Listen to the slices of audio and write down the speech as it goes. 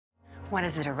When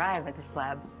does it arrive at this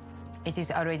lab? It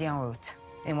is already en route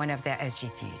in one of their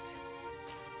SGTs.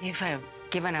 If I've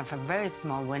given up a very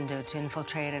small window to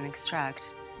infiltrate and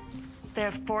extract. There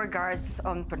are 4 guards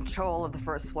on patrol of the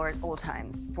first floor at all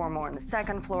times, 4 more on the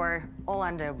second floor, all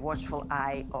under a watchful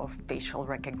eye of facial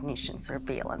recognition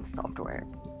surveillance software.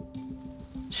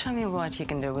 Show me what you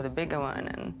can do with a bigger one,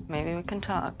 and maybe we can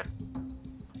talk.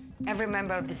 Every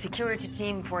member of the security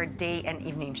team for day and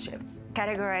evening shifts,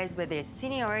 categorized by their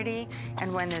seniority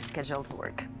and when they're scheduled to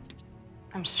work.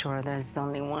 I'm sure there's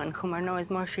only one whom Arnaud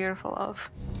is more fearful of.